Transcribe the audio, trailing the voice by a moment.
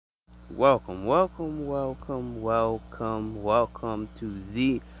welcome to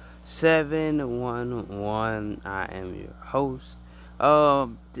the 711. I am your host.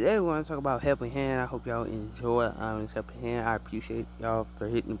 Today we're going to talk about Helping Hand. I hope y'all enjoy this Helping Hand. I appreciate y'all for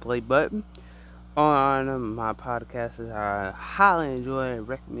hitting the play button on my podcast. I highly enjoy it.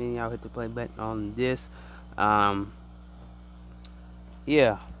 Recommend y'all hit the play button on this. Um,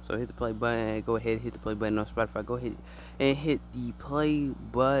 yeah, so hit the play button. Go ahead and hit the play button on Spotify. Go ahead and hit the play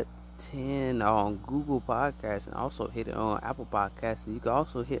button on Google Podcasts, and also hit it on Apple Podcasts. And you can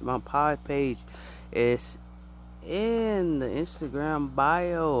also hit my pod page. It's in the Instagram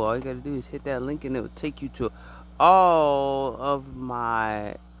bio. All you gotta do is hit that link, and it will take you to all of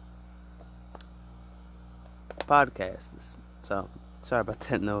my podcasts. So sorry about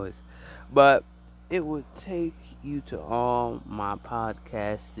that noise, but it would take you to all my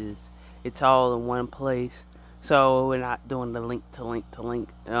podcasts. It's all in one place. So we're not doing the link to link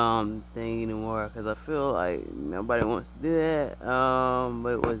thing anymore, because I feel like nobody wants to do that.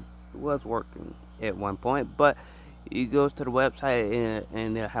 But it was working at one point. But you go to the website,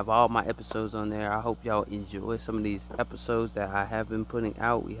 and they'll have all my episodes on there. I hope y'all enjoy some of these episodes that I have been putting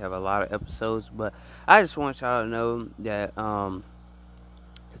out. We have a lot of episodes, but I just want y'all to know that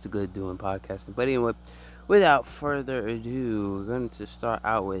it's a good doing podcasting. But anyway, without further ado, we're going to start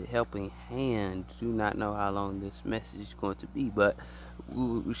out with Helping Hand. Do not know how long this message is going to be, but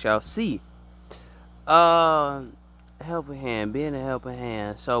we shall see. Helping Hand, being a helping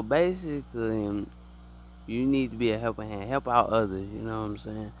hand. So basically, you need to be a helping hand. Help out others, you know what I'm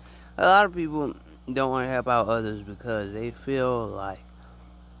saying? A lot of people don't want to help out others because they feel like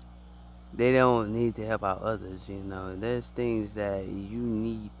they don't need to help out others, There's things that you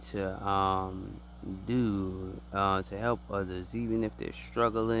need to do to help others, even if they're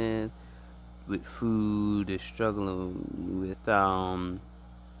struggling with food, they're struggling with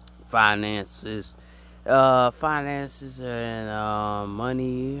finances, and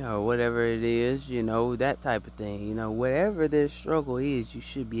money, or whatever it is, that type of thing. Whatever their struggle is, you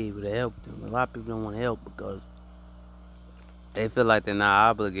should be able to help them. A lot of people don't want to help because they feel like they're not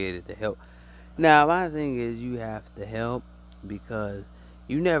obligated to help. Now, my thing is, you have to help because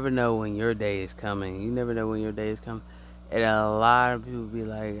you never know when your day is coming. And a lot of people be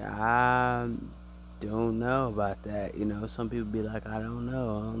like, I don't know about that. Some people be like, I don't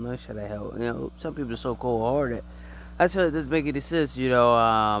know, should I help? Some people are so cold-hearted. I tell you, this make any sense, I'd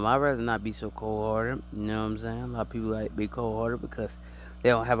rather not be so cold-hearted, you know what I'm saying? A lot of people like to be cold-hearted because they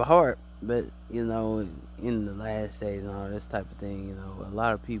don't have a heart. But, in the last days and all this type of thing, a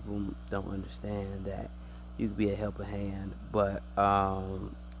lot of people don't understand that you can be a helping hand. But a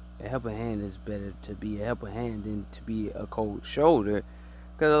helping hand is better to be a helping hand than to be a cold shoulder.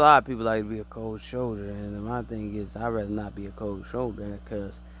 Because a lot of people like to be a cold shoulder. And my thing is, I'd rather not be a cold shoulder.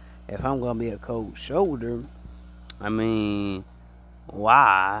 Because if I'm going to be a cold shoulder,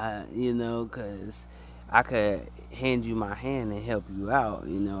 why? Because I could hand you my hand and help you out. A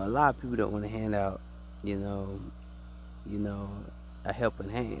lot of people don't want to hand out, a helping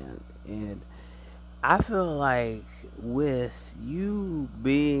hand. And I feel like with you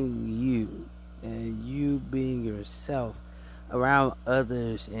being you and you being yourself around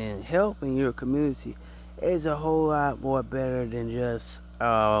others and helping your community is a whole lot more better than just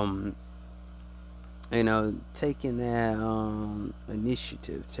taking that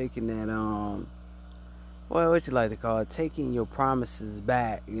initiative, taking that what you like to call it, taking your promises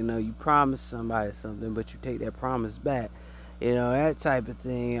back. You promise somebody something, but you take that promise back. That type of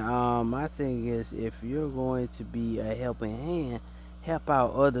thing. My thing is, if you're going to be a helping hand, help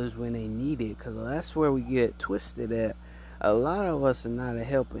out others when they need it, because that's where we get twisted at. A lot of us are not a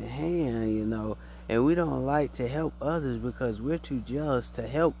helping hand, and we don't like to help others because we're too jealous to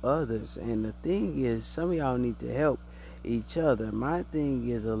help others. And the thing is, some of y'all need to help each other. My thing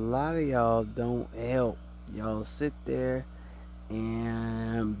is, a lot of y'all don't help. Y'all sit there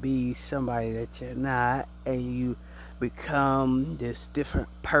and be somebody that you're not, and you become this different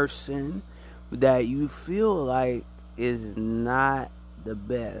person that you feel like is not the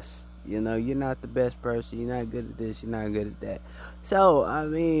best. You're not the best person. You're not good at this. You're not good at that. So,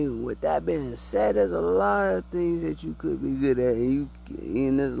 with that being said, there's a lot of things that you could be good at,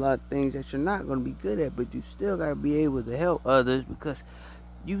 and there's a lot of things that you're not going to be good at, but you still got to be able to help others, because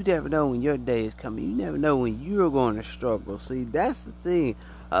you never know when your day is coming. You never know when you're going to struggle. See, that's the thing.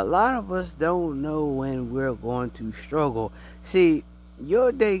 A lot of us don't know when we're going to struggle. See,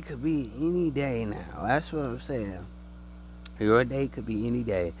 your day could be any day now. That's what I'm saying. Your day could be any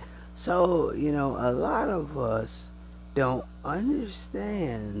day. So, a lot of us don't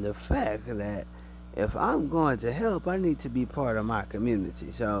understand the fact that if I'm going to help, I need to be part of my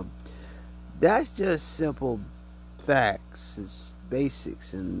community. So, That's just simple facts. It's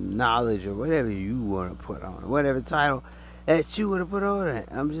basics and knowledge or whatever you want to put on it, whatever title that you want to put on it.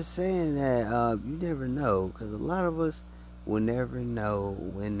 I'm just saying that you never know, because a lot of us will never know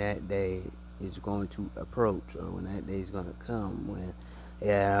when that day is going to approach or when that day is going to come. When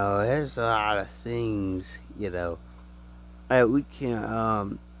there's a lot of things that we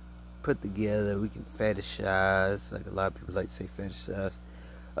can put together. We can fetishize, like a lot of people like to say fetishize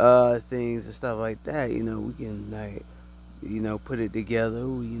things and stuff like that. We can put it together. A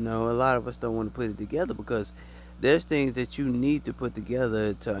lot of us don't want to put it together because there's things that you need to put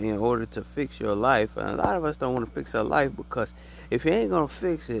together in order to fix your life. And a lot of us don't want to fix our life because if you ain't gonna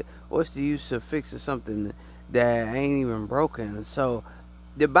fix it, what's the use of fixing something that ain't even broken? So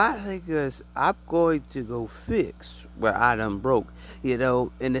the bottom thing is, I'm going to go fix where I done broke.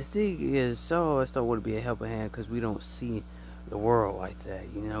 And the thing is, some of us don't want to be a helping hand because we don't see the world like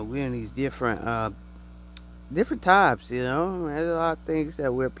that. We're in these different types. There's a lot of things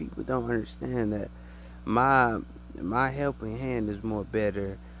that where people don't understand that my helping hand is more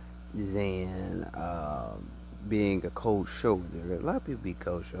better than being a cold shoulder. A lot of people be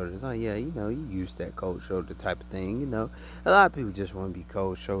cold shoulders. Oh yeah, you use that cold shoulder type of thing. A lot of people just want to be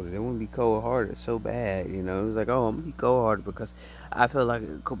cold shouldered. They want to be cold hearted so bad. It's like, oh, I'm gonna be cold hearted because I feel like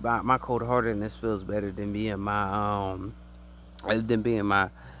my cold heartedness feels better than being my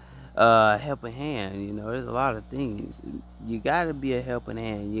helping hand. There's a lot of things. You gotta be a helping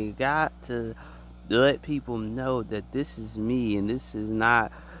hand. You got to let people know that this is me and this is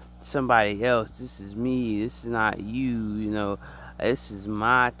not somebody else. This is me. This is not you. This is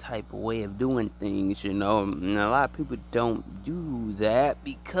my type of way of doing things. And a lot of people don't do that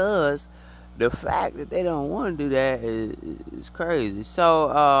because the fact that they don't want to do that is crazy.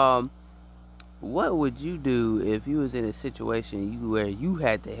 So, what would you do if you was in a situation where you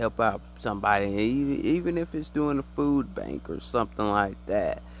had to help out somebody, even if it's doing a food bank or something like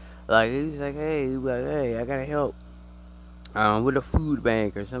that? Like, he's like, hey, I gotta help with a food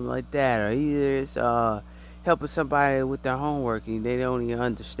bank or something like that, or either it's helping somebody with their homework and they don't even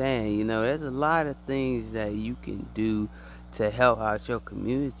understand. There's a lot of things that you can do to help out your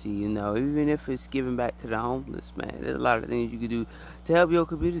community. Even if it's giving back to the homeless, man. There's a lot of things you can do to help your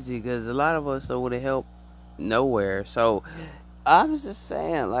community because a lot of us don't want to help nowhere. So I was just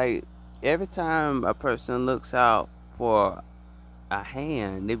saying, like, every time a person looks out for a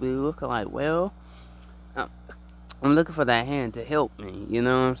hand, they be looking like, well, I'm looking for that hand to help me. You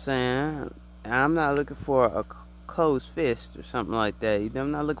know what I'm saying? I'm not looking for a closed fist or something like that. I'm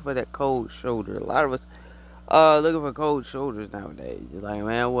not looking for that cold shoulder. A lot of us looking for cold shoulders nowadays. You're like,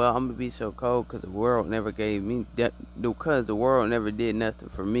 man, well, I'm gonna be so cold because the world never gave me that, because the world never did nothing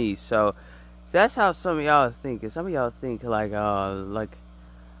for me. So that's how some of y'all think. Some of y'all think like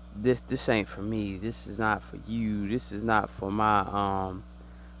this ain't for me. This is not for you. This is not for my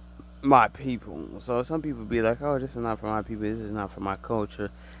people. So some people be like, oh, this is not for my people. This is not for my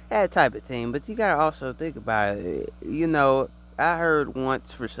culture. That type of thing. But you gotta also think about it. I heard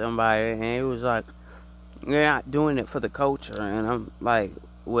once for somebody, and it was like, you're not doing it for the culture, and I'm like,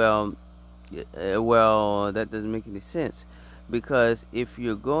 well, that doesn't make any sense, because if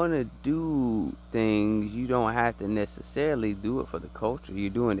you're going to do things, you don't have to necessarily do it for the culture.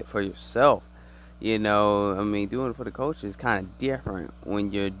 You're doing it for yourself. Doing it for the culture is kind of different.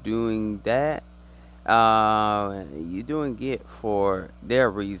 When you're doing that, you're doing it for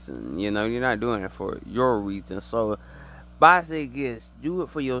their reason. You're not doing it for your reason. So my thing is, do it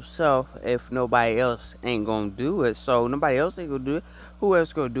for yourself if nobody else ain't gonna do it. So nobody else ain't gonna do it. Who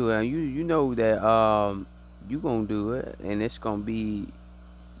else gonna do it? And you know that you gonna do it, and it's gonna be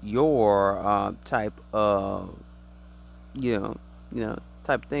your type of type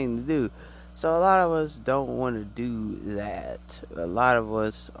of thing to do. So a lot of us don't want to do that. A lot of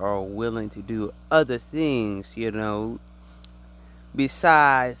us are willing to do other things,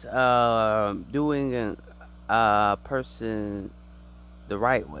 besides doing a person the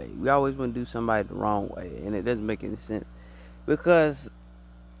right way. We always want to do somebody the wrong way, and it doesn't make any sense. Because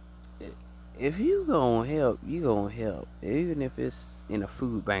if you gonna help, you gonna help, even if it's in a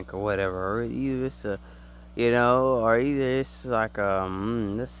food bank or whatever, or either it's or either it's like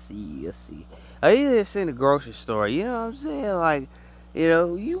let's see, or either it's in the grocery store. You know what I'm saying? Like,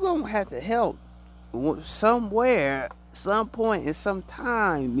 you gonna have to help somewhere, some point in some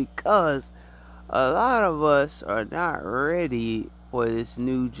time, because a lot of us are not ready for this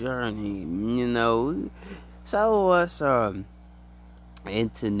new journey. Some of us are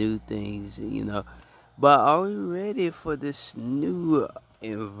into new things, but are we ready for this new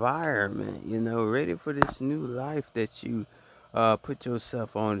environment? Ready for this new life that you put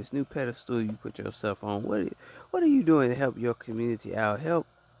yourself on this new pedestal. You put yourself on. What are you doing to help your community out? Help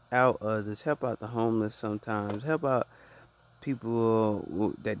out others. Help out the homeless. Sometimes help out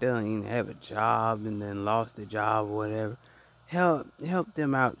people that don't even have a job and then lost their job or whatever. Help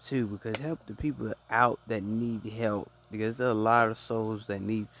them out too, because help the people out that need help, because there are a lot of souls that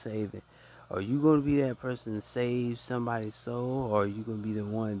need saving. Are you going to be that person to save somebody's soul, or are you going to be the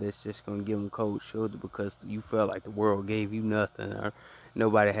one that's just going to give them cold shoulder because you felt like the world gave you nothing, or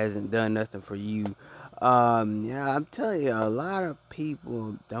nobody hasn't done nothing for you? Yeah, I'm telling you, a lot of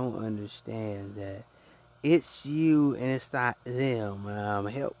people don't understand that it's you and it's not them.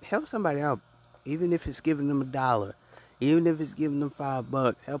 Help somebody out, even if it's giving them $1, even if it's giving them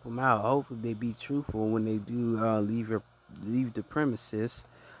 $5. Help them out. Hopefully they be truthful when they do leave the premises.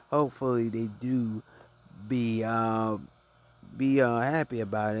 Hopefully they do be happy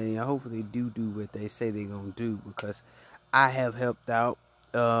about it, and hopefully they do what they say they're gonna do. Because I have helped out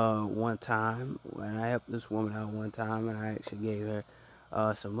one time when I helped this woman out one time, and I actually gave her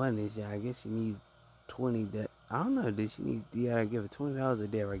some money. Yeah, I guess she needs 20. That I don't know. Did she need? Did I give her $20 or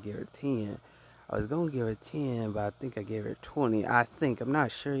did I give her 10? I was gonna give her 10, but I think I gave her 20. I think I'm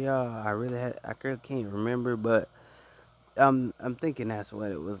not sure, y'all. I really can't remember, but I'm thinking that's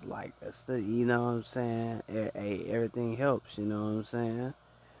what it was like. You know what I'm saying? Everything helps. You know what I'm saying?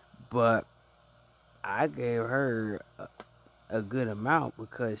 But I gave her a good amount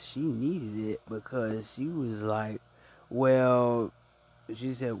because she needed it, because she was like, well,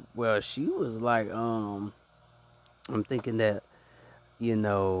 she said, well, she was like, I'm thinking that, you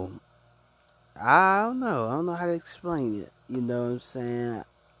know, I don't know. I don't know how to explain it. You know what I'm saying?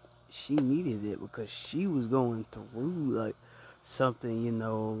 She needed it because she was going through like something, you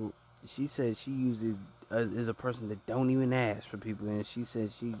know. She said she usually is a person that don't even ask for people, and she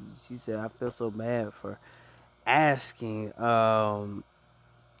said I feel so bad for asking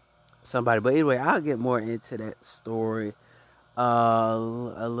somebody. But anyway, I'll get more into that story a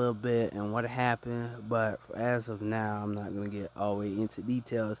little bit and what happened. But as of now, I'm not gonna get all the way into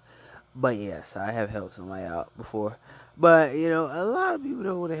details. But yes, I have helped somebody out before. But you know, a lot of people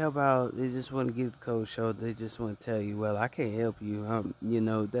don't want to help out. They just want to get the cold shoulder. They just want to tell you, "Well, I can't help you." You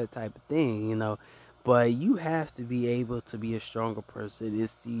know, that type of thing. You know, but you have to be able to be a stronger person and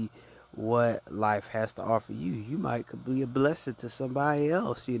see what life has to offer you. You might could be a blessing to somebody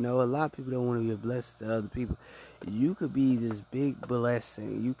else. You know, a lot of people don't want to be a blessing to other people. You could be this big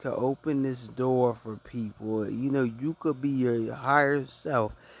blessing. You could open this door for people. You know, you could be your higher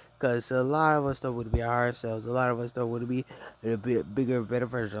self. Because a lot of us don't want to be our higher selves. A lot of us don't want to be a bit bigger, better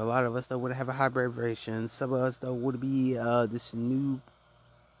version. A lot of us don't want to have a hybrid version. Some of us don't want to be this new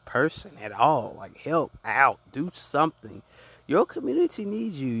person at all. Like, help out. Do something. Your community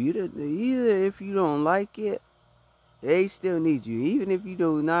needs you. Either if you don't like it, they still need you. Even if you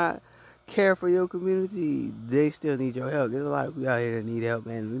do not care for your community, they still need your help. There's a lot of people out here that need help,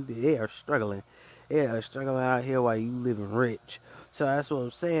 man. They are struggling. They are struggling out here while you living rich. So that's what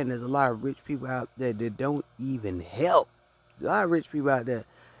I'm saying. There's a lot of rich people out there that don't even help. A lot of rich people out there.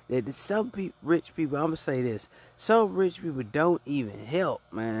 Rich people, I'm going to say this. Some rich people don't even help,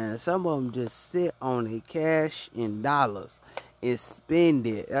 man. Some of them just sit on their cash in dollars and spend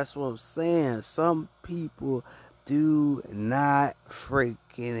it. That's what I'm saying. Some people do not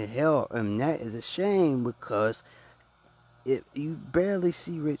freaking help. And that is a shame, because you barely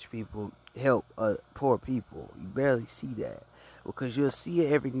see rich people help poor people. You barely see that. Because you'll see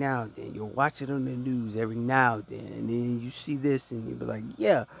it every now and then. You'll watch it on the news every now and then. And then you see this and you'll be like,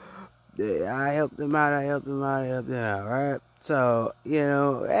 yeah, I helped them out, I helped them out, I helped them out, right? So, you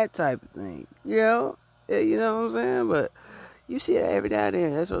know, that type of thing. You know what I'm saying? But you see it every now and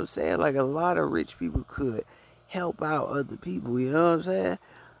then. That's what I'm saying. Like, a lot of rich people could help out other people, you know what I'm saying?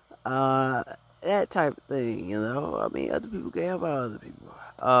 That type of thing, you know? I mean, other people can help out other people.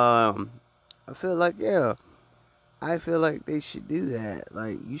 I feel like, yeah. I feel like they should do that.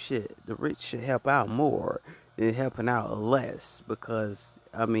 Like, the rich should help out more than helping out less. Because,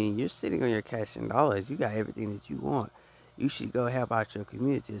 I mean, you're sitting on your cash and dollars. You got everything that you want. You should go help out your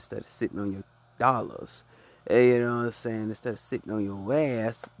community instead of sitting on your dollars. You know what I'm saying? Instead of sitting on your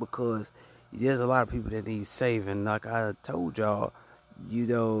ass. Because there's a lot of people that need saving. Like I told y'all, you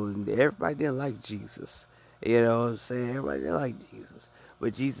know, everybody didn't like Jesus. You know what I'm saying? Everybody didn't like Jesus.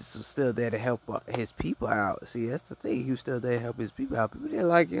 But Jesus was still there to help his people out. See, that's the thing. He was still there to help his people out. People didn't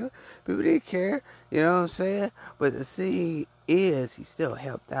like him. People didn't care. You know what I'm saying? But the thing is he still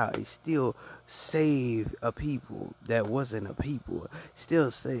helped out. He still saved a people that wasn't a people.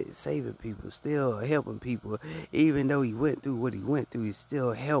 Still saving people, still helping people. Even though he went through what he went through, he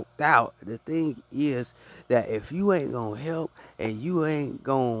still helped out. The thing is that if you ain't gonna help and you ain't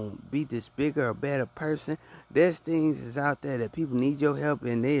gonna be this bigger or better person, there's things is out there that people need your help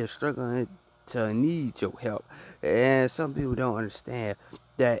and they are struggling to need your help. And some people don't understand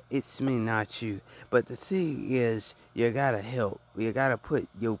that it's me, not you. But the thing is, you gotta help. You gotta put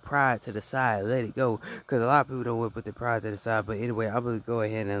your pride to the side, let it go. Because a lot of people don't want to put their pride to the side. But anyway, I'm gonna go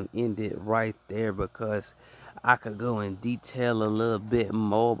ahead and end it right there because I could go in detail a little bit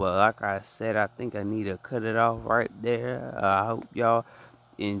more. But like I said, I think I need to cut it off right there. I hope y'all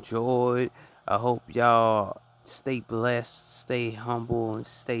enjoyed. I hope y'all stay blessed, stay humble, and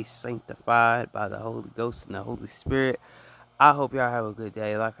stay sanctified by the Holy Ghost and the Holy Spirit. I hope y'all have a good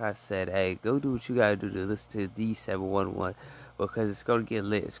day. Like I said, hey, go do what you gotta do to listen to D711 because it's gonna get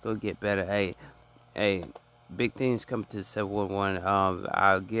lit. It's gonna get better. Hey, big things coming to the 711.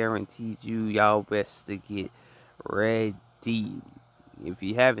 I guarantee y'all best to get ready. If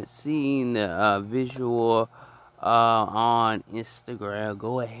you haven't seen the visual on Instagram,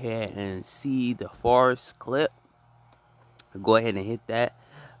 go ahead and see the Forest clip. Go ahead and hit that.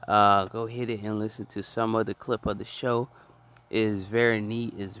 Go hit it and listen to some of the clip of the show. Is very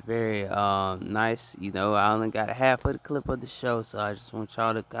neat. It's very nice. You know, I only got half of the clip of the show, so I just want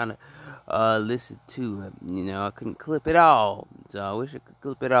y'all to kind of listen to it. You know, I couldn't clip it all, so I wish I could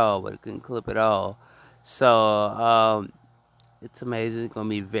clip it all, but I couldn't clip it all. So it's amazing. It's gonna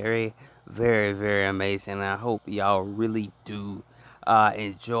be very, very, very amazing. And I hope y'all really do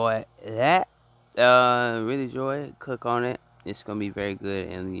enjoy that. Really enjoy it. Click on it. It's gonna be very good.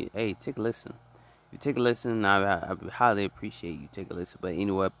 And hey, take a listen. If you take a listen, I highly appreciate you take a listen. But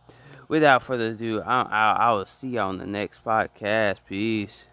anyway, without further ado, I will see you on the next podcast. Peace.